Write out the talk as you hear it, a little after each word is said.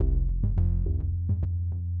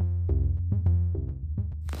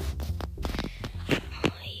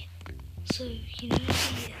So, you know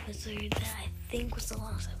the episode that I think was the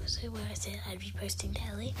last episode where I said I'd be posting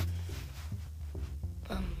daily?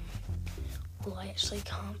 Well, I actually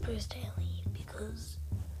can't post daily because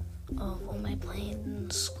of all my plans in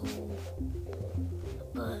school.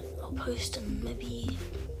 But I'll post them maybe...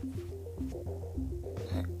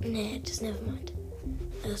 just never mind.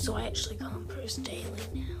 So I actually can't post daily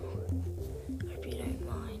now. Hope you don't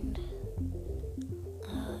mind.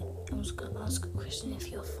 I was going to ask a question if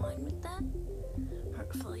you're fine with that.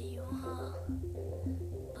 Hopefully you are.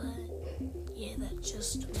 But yeah, that's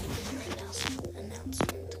just an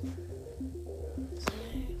announcement.